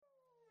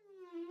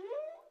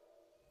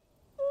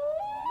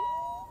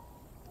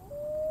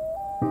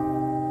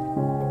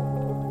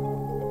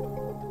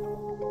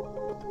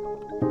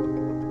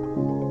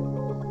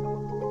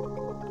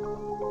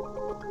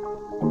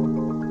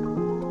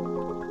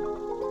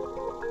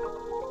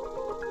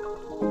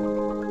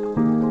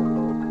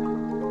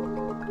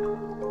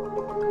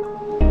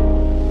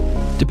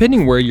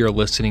Depending where you're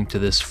listening to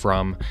this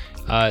from,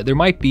 there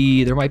might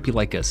be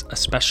like a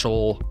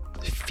special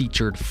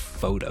featured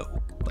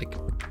photo, like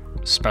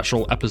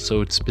special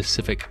episode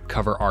specific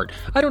cover art.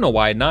 I don't know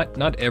why.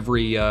 Not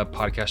every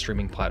podcast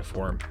streaming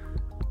platform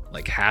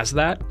like has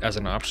that as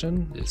an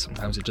option.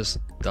 Sometimes it just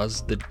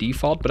does the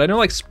default, but I know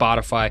like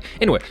Spotify.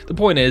 Anyway, the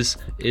point is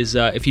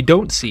if you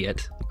don't see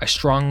it, I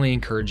strongly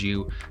encourage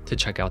you to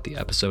check out the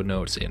episode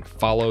notes and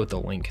follow the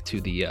link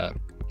to the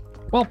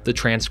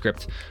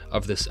transcript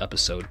of this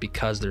episode,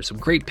 because there's some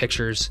great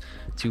pictures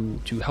to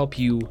help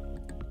you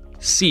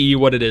see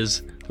what it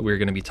is that we're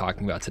going to be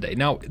talking about today.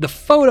 Now, the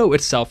photo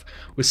itself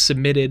was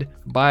submitted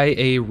by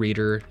a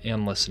reader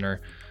and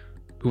listener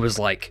who was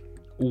like,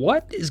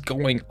 what is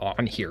going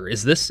on here?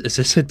 Is this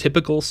a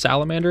typical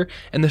salamander?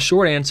 And the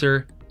short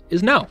answer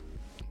is no.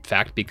 In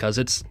fact, because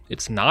it's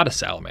not a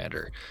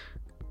salamander.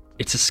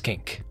 It's a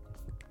skink.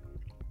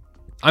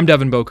 I'm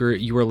Devin Boker.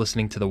 You are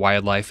listening to The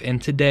Wildlife,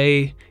 and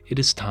today it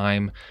is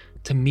time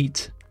to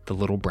meet the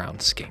little brown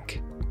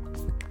skink.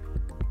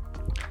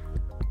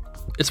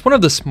 It's one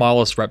of the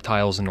smallest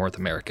reptiles in North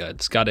America.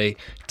 It's got a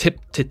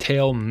tip to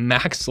tail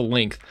max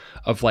length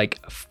of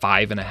like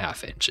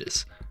 5.5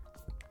 inches.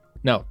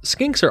 Now,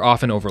 skinks are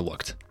often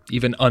overlooked,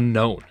 even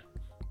unknown.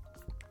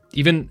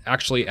 Even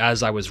actually,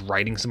 as I was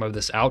writing some of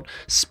this out,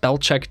 spell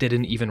check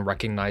didn't even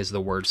recognize the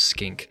word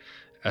skink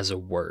as a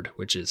word,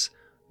 which is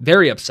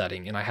very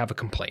upsetting, and I have a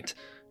complaint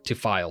to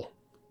file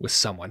with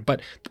someone.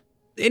 But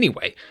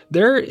anyway,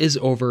 there is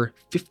over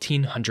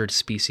 1,500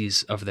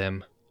 species of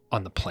them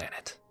on the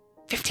planet.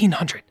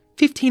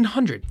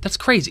 1,500. That's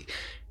crazy.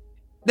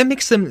 That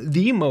makes them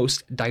the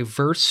most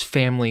diverse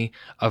family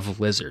of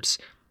lizards.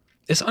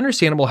 It's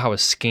understandable how a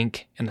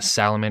skink and a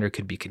salamander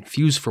could be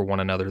confused for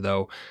one another,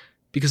 though,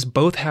 because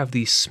both have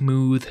these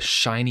smooth,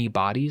 shiny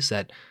bodies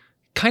that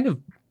kind of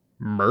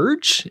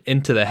merge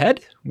into the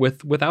head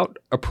without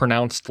a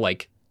pronounced,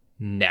 like,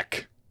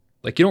 neck.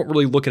 Like, you don't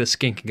really look at a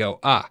skink and go,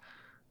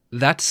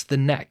 that's the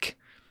neck.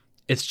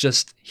 It's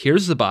just,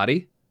 here's the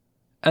body,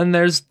 and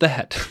there's the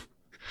head.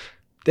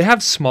 They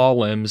have small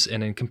limbs,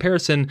 and in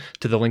comparison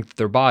to the length of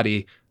their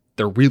body,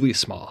 they're really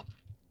small.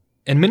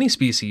 And many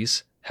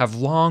species have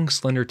long,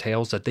 slender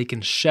tails that they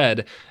can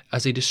shed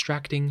as a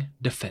distracting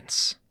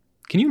defense.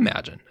 Can you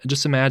imagine?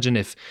 Just imagine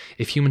if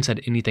humans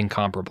had anything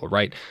comparable,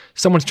 right?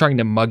 Someone's trying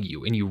to mug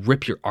you, and you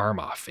rip your arm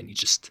off, and you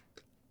just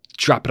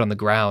drop it on the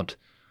ground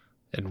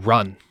and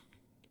run.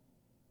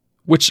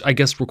 Which I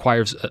guess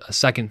requires a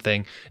second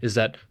thing, is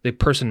that the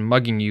person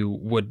mugging you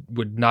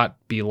would not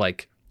be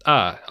like,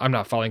 I'm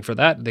not falling for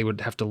that. They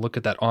would have to look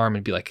at that arm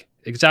and be like,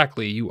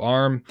 exactly, you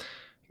arm,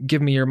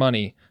 give me your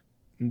money.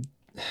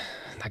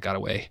 That got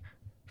away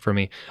from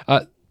me.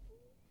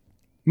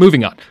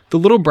 Moving on. The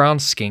little brown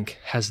skink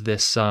has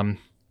this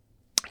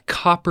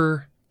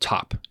copper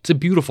top. It's a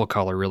beautiful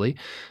color, really,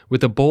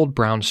 with a bold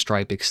brown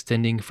stripe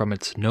extending from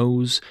its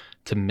nose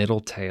to middle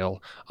tail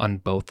on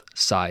both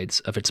sides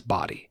of its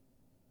body.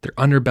 Their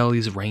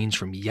underbellies range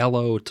from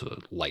yellow to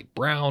light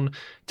brown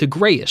to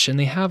grayish, and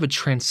they have a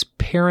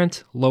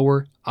transparent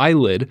lower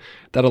eyelid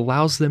that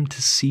allows them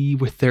to see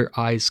with their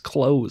eyes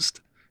closed.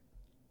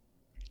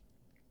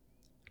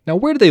 Now,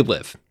 where do they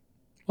live?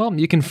 Well,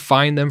 you can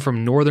find them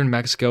from northern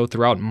Mexico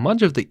throughout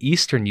much of the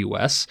eastern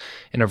U.S.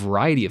 in a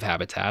variety of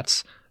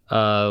habitats,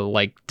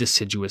 like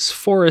deciduous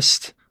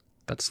forest,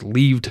 that's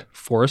leaved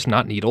forest,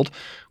 not needled,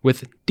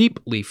 with deep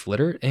leaf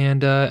litter,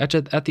 and at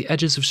the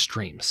edges of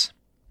streams.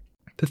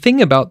 The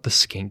thing about the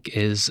skink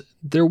is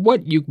they're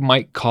what you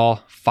might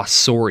call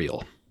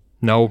fossorial.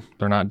 No,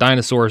 they're not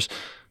dinosaurs,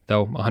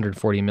 though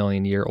 140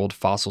 million year old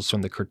fossils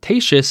from the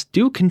Cretaceous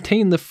do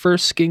contain the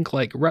first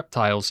skink-like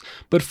reptiles,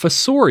 but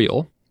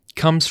fossorial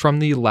comes from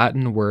the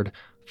Latin word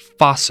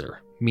fosser,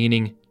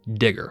 meaning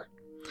digger.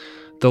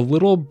 The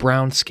little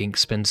brown skink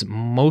spends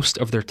most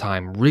of their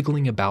time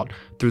wriggling about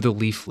through the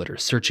leaf litter,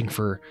 searching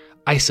for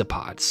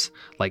isopods,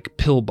 like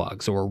pill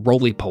bugs or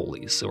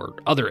roly-polies or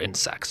other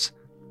insects.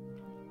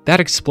 That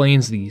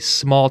explains the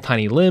small,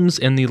 tiny limbs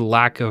and the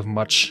lack of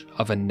much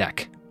of a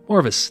neck, more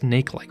of a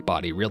snake-like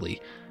body, really.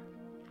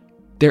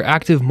 They're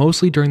active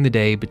mostly during the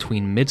day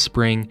between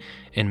mid-spring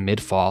and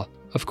mid-fall,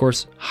 of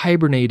course,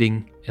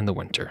 hibernating in the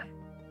winter.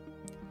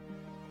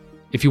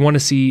 If you want to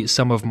see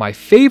some of my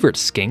favorite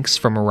skinks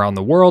from around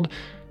the world,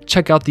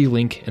 check out the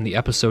link in the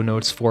episode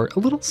notes for a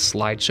little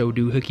slideshow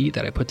doohickey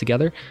that I put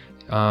together.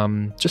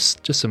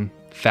 Just some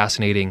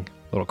fascinating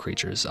little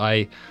creatures.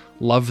 I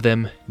love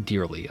them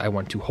dearly. I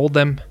want to hold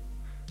them.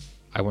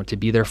 I want to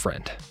be their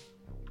friend.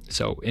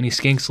 So any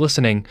skinks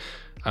listening,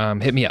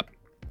 hit me up.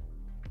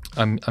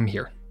 I'm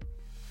here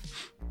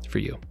for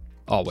you,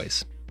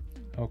 always.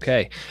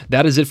 Okay,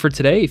 that is it for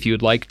today. If you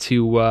would like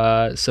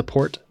to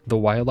support the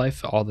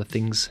wildlife, all the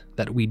things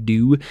that we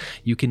do,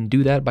 you can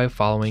do that by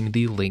following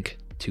the link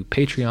to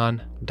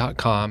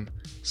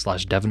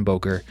patreon.com/Devin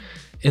Boker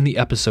in the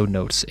episode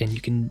notes. And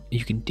you can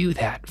do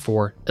that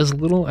for as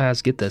little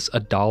as, get this,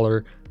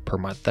 $1 per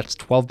month. That's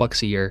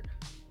 $12 a year.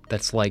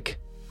 That's like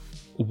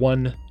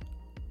one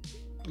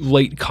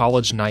late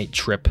college night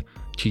trip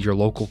to your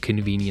local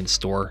convenience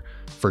store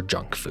for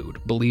junk food.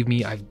 Believe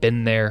me, I've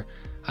been there.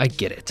 I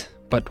get it.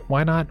 But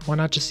why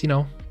not just,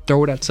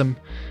 throw it at some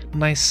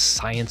nice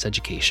science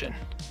education?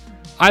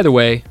 Either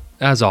way,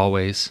 as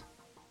always,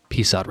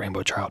 peace out,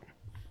 rainbow trout.